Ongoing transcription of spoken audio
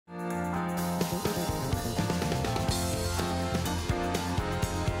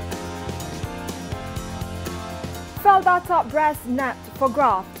Felda top brass nabbed for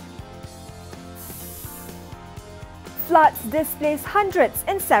graft. Floods displace hundreds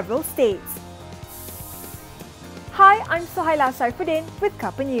in several states. Hi, I'm Sohaila Saifuddin with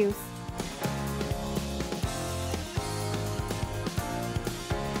Cuppa News.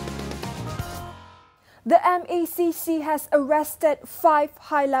 The MACC has arrested 5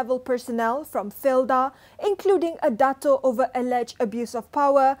 high-level personnel from Felda, including a dato over alleged abuse of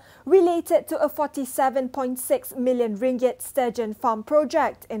power related to a 47.6 million ringgit sturgeon farm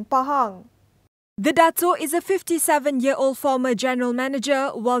project in Pahang. The dato is a 57-year-old former general manager,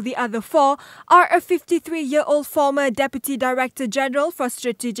 while the other 4 are a 53-year-old former deputy director general for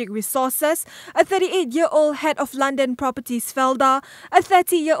strategic resources, a 38-year-old head of London Properties Felda, a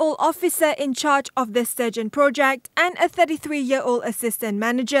 30-year-old officer in charge of the sturgeon project, and a 33-year-old assistant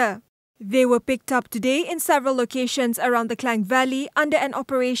manager. They were picked up today in several locations around the Klang Valley under an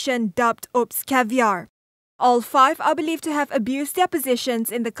operation dubbed Oops Caviar. All 5 are believed to have abused their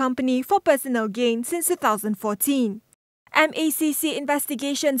positions in the company for personal gain since 2014. MACC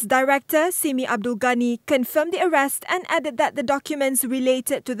Investigations Director Simi Abdul Ghani confirmed the arrest and added that the documents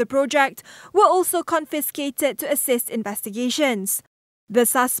related to the project were also confiscated to assist investigations. The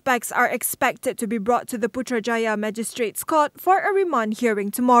suspects are expected to be brought to the Putrajaya Magistrates Court for a remand hearing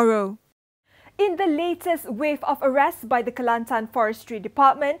tomorrow. In the latest wave of arrests by the Kelantan Forestry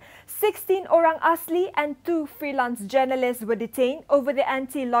Department, 16 orang asli and 2 freelance journalists were detained over the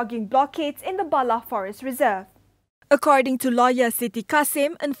anti-logging blockades in the Bala Forest Reserve. According to lawyer Siti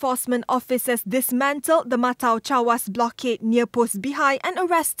Kasim, enforcement officers dismantled the Matau Chawas blockade near Post Bihai and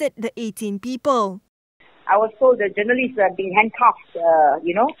arrested the 18 people. I was told the journalists are being handcuffed,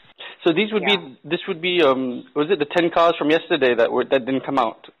 So this would be was it the 10 cars from yesterday that didn't come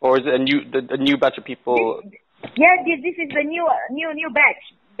out, or is it a new batch of people? This is the new batch.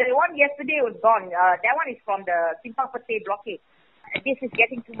 The one yesterday was gone. That one is from the Simpang Pete blockade. This is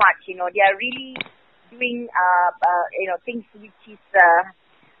getting too much. They are really doing things which is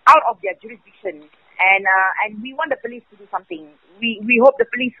out of their jurisdiction, and we want the police to do something. We hope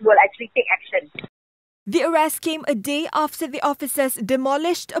the police will actually take action. The arrest came a day after the officers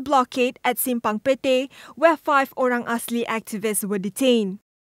demolished a blockade at Simpang Pete, where 5 orang asli activists were detained.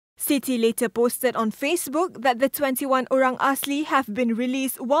 Siti later posted on Facebook that the 21 orang asli have been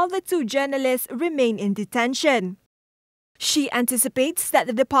released while the 2 journalists remain in detention. She anticipates that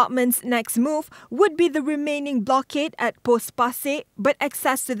the department's next move would be the remaining blockade at Post Pasir, but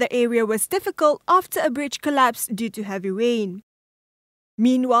access to the area was difficult after a bridge collapsed due to heavy rain.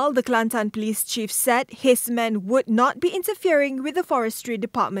 Meanwhile, the Kelantan Police Chief said his men would not be interfering with the Forestry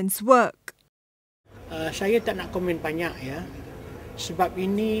Department's work. Saya tak nak komen banyak ya, sebab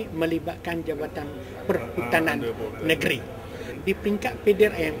ini melibatkan Jabatan Perhutanan Negeri. Di peringkat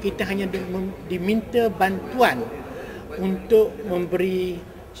PDRM, kita hanya diminta bantuan untuk memberi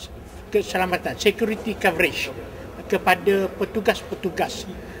keselamatan, security coverage kepada petugas-petugas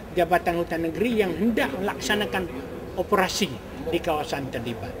Jabatan Hutan Negeri yang hendak melaksanakan operasi di kawasan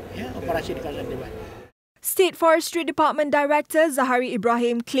terlibat. State Forestry Department Director Zahari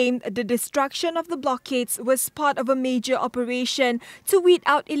Ibrahim claimed the destruction of the blockades was part of a major operation to weed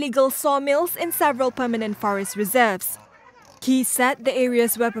out illegal sawmills in several permanent forest reserves. He said the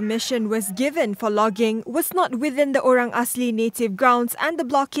areas where permission was given for logging was not within the Orang Asli native grounds and the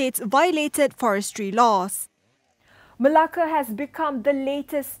blockades violated forestry laws. Malacca has become the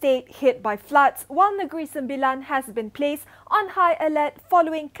latest state hit by floods, while Negeri Sembilan has been placed on high alert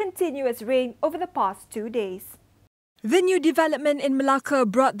following continuous rain over the past 2 days. The new development in Malacca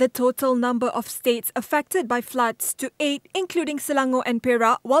brought the total number of states affected by floods to 8, including Selangor and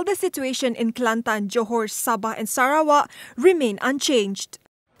Perak, while the situation in Kelantan, Johor, Sabah and Sarawak remain unchanged.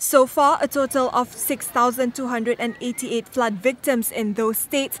 So far, a total of 6,288 flood victims in those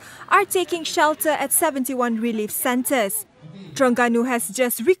states are taking shelter at 71 relief centres. Terengganu has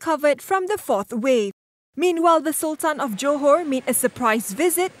just recovered from the 4th wave. Meanwhile, the Sultan of Johor made a surprise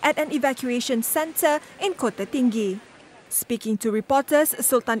visit at an evacuation centre in Kota Tinggi. Speaking to reporters,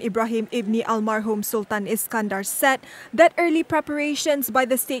 Sultan Ibrahim Ibni Almarhum Sultan Iskandar said that early preparations by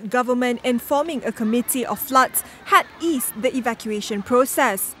the state government in forming a committee of floods had eased the evacuation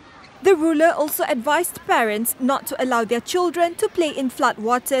process. The ruler also advised parents not to allow their children to play in flood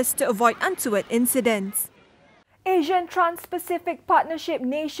waters to avoid untoward incidents. Asian Trans-Pacific Partnership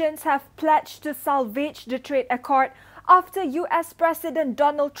nations have pledged to salvage the trade accord after US President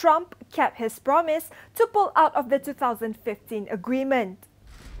Donald Trump kept his promise to pull out of the 2015 agreement.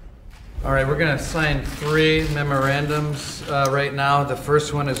 All right, we're going to sign 3 memorandums right now. The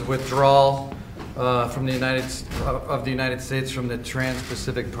first one is withdrawal from the United States from the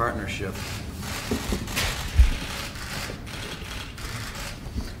Trans-Pacific Partnership.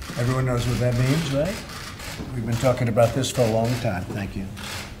 Everyone knows what that means, right? We've been talking about this for a long time. Thank you.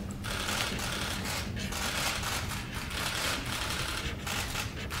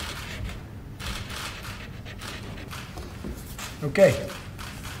 Okay.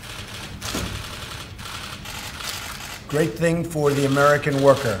 Great thing for the American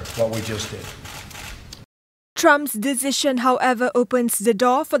worker, what we just did. Trump's decision, however, opens the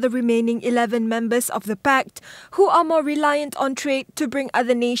door for the remaining 11 members of the pact, who are more reliant on trade, to bring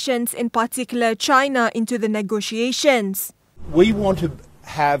other nations, in particular China, into the negotiations. We want to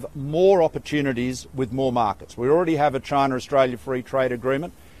have more opportunities with more markets. We already have a China-Australia free trade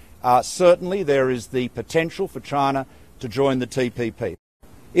agreement. Certainly there is the potential for China to join the TPP.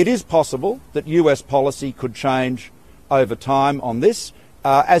 It is possible that US policy could change over time on this,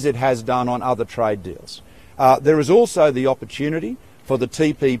 as it has done on other trade deals. There is also the opportunity for the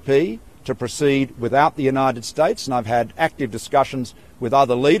TPP to proceed without the United States, and I've had active discussions with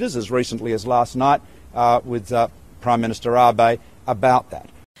other leaders as recently as last night with Prime Minister Abe about that.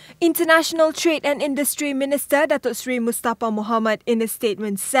 International Trade and Industry Minister Datuk Seri Mustafa Mohamad in a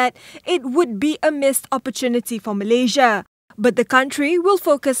statement said it would be a missed opportunity for Malaysia. But the country will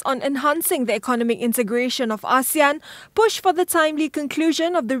focus on enhancing the economic integration of ASEAN, push for the timely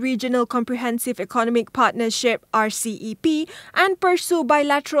conclusion of the Regional Comprehensive Economic Partnership (RCEP), and pursue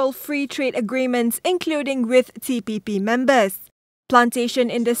bilateral free trade agreements, including with TPP members. Plantation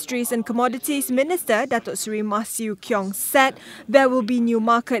Industries and Commodities Minister Datuk Seri Masyu Kyong said there will be new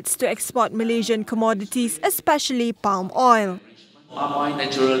markets to export Malaysian commodities, especially palm oil. Palm oil,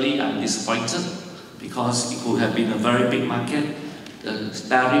 naturally, I'm disappointed because it could have been a very big market. The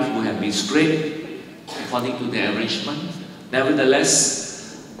tariff would have been straight according to the arrangement.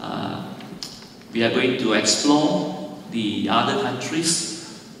 Nevertheless, we are going to explore the other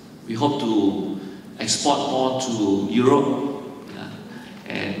countries. We hope to export more to Europe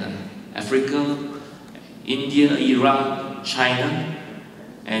and Africa, India, Iran, China,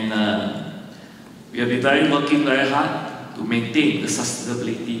 and we have been working very hard to maintain the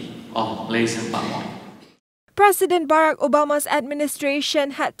sustainability of Malaysian palm oil. President Barack Obama's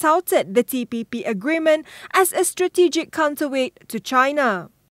administration had touted the TPP agreement as a strategic counterweight to China.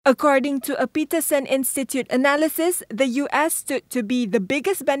 According to a Peterson Institute analysis, the US stood to be the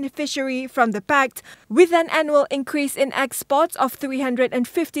biggest beneficiary from the pact, with an annual increase in exports of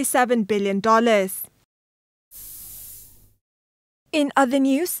 $357 billion. In other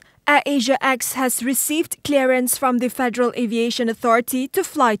news, AirAsia X has received clearance from the Federal Aviation Authority to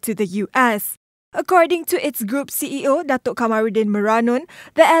fly to the US. According to its group CEO, Datuk Kamarudin Meranun,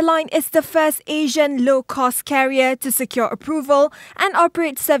 the airline is the first Asian low-cost carrier to secure approval and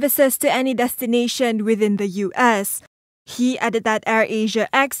operate services to any destination within the US. He added that AirAsia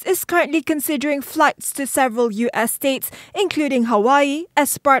X is currently considering flights to several US states, including Hawaii,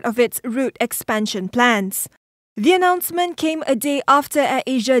 as part of its route expansion plans. The announcement came a day after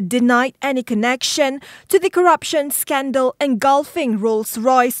AirAsia denied any connection to the corruption scandal engulfing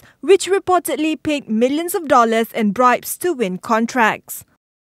Rolls-Royce, which reportedly paid millions of dollars in bribes to win contracts.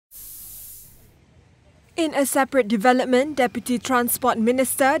 In a separate development, Deputy Transport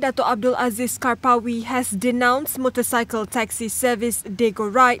Minister Dato' Abdul Aziz Karpawi has denounced motorcycle taxi service Dego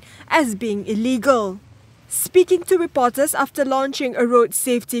Ride as being illegal. Speaking to reporters after launching a road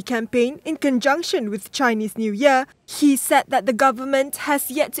safety campaign in conjunction with Chinese New Year, he said that the government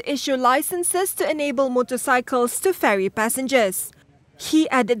has yet to issue licenses to enable motorcycles to ferry passengers. He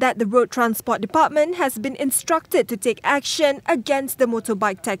added that the Road Transport Department has been instructed to take action against the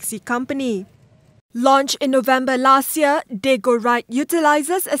motorbike taxi company. Launched in November last year, Dego Ride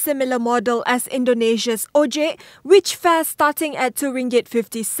utilises a similar model as Indonesia's Ojek, which fares starting at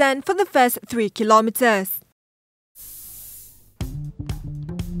RM2.50 for the first 3 kilometres.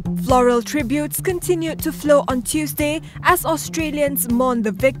 Floral tributes continued to flow on Tuesday as Australians mourn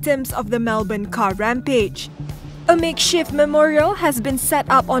the victims of the Melbourne car rampage. A makeshift memorial has been set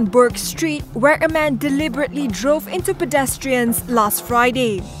up on Bourke Street, where a man deliberately drove into pedestrians last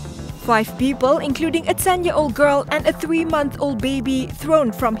Friday. 5 people, including a 10-year-old girl and a 3-month-old baby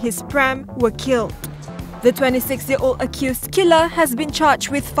thrown from his pram, were killed. The 26-year-old accused killer has been charged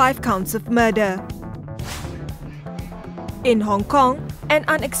with 5 counts of murder. In Hong Kong, an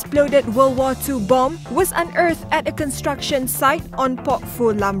unexploded World War II bomb was unearthed at a construction site on Pok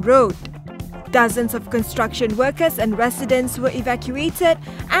Fu Lam Road. Dozens of construction workers and residents were evacuated,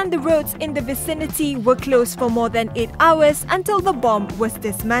 and the roads in the vicinity were closed for more than 8 hours until the bomb was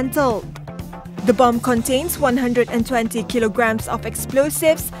dismantled. The bomb contains 120 kilograms of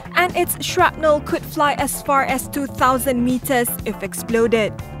explosives, and its shrapnel could fly as far as 2,000 meters if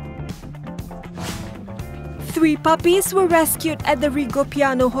exploded. 3 puppies were rescued at the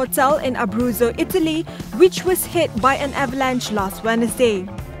Rigopiano Hotel in Abruzzo, Italy, which was hit by an avalanche last Wednesday.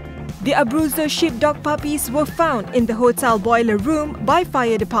 The Abruzzo sheepdog puppies were found in the hotel boiler room by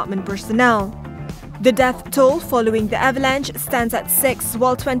fire department personnel. The death toll following the avalanche stands at 6,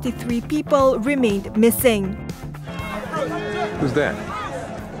 while 23 people remained missing. Who's that?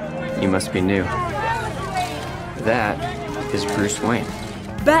 You must be new. That is Bruce Wayne.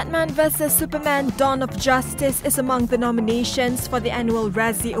 Batman vs Superman: Dawn of Justice is among the nominations for the annual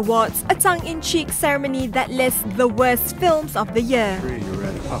Razzie Awards, a tongue-in-cheek ceremony that lists the worst films of the year.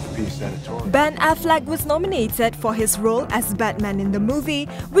 Ben Affleck was nominated for his role as Batman in the movie,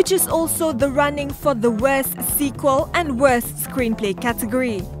 which is also the running for the worst sequel and worst screenplay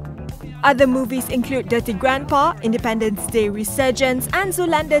category. Other movies include Dirty Grandpa, Independence Day Resurgence, and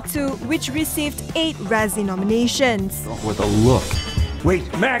Zoolander 2, which received 8 Razzie nominations. With a look. Wait,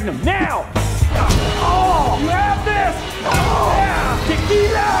 Magnum, now! Oh! You have this! Oh! Yeah!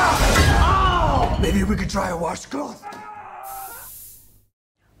 Tequila! Oh! Maybe we could try a washcloth.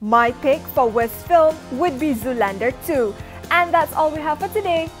 My pick for worst film would be Zoolander 2. And that's all we have for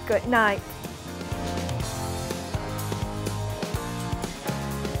today. Good night.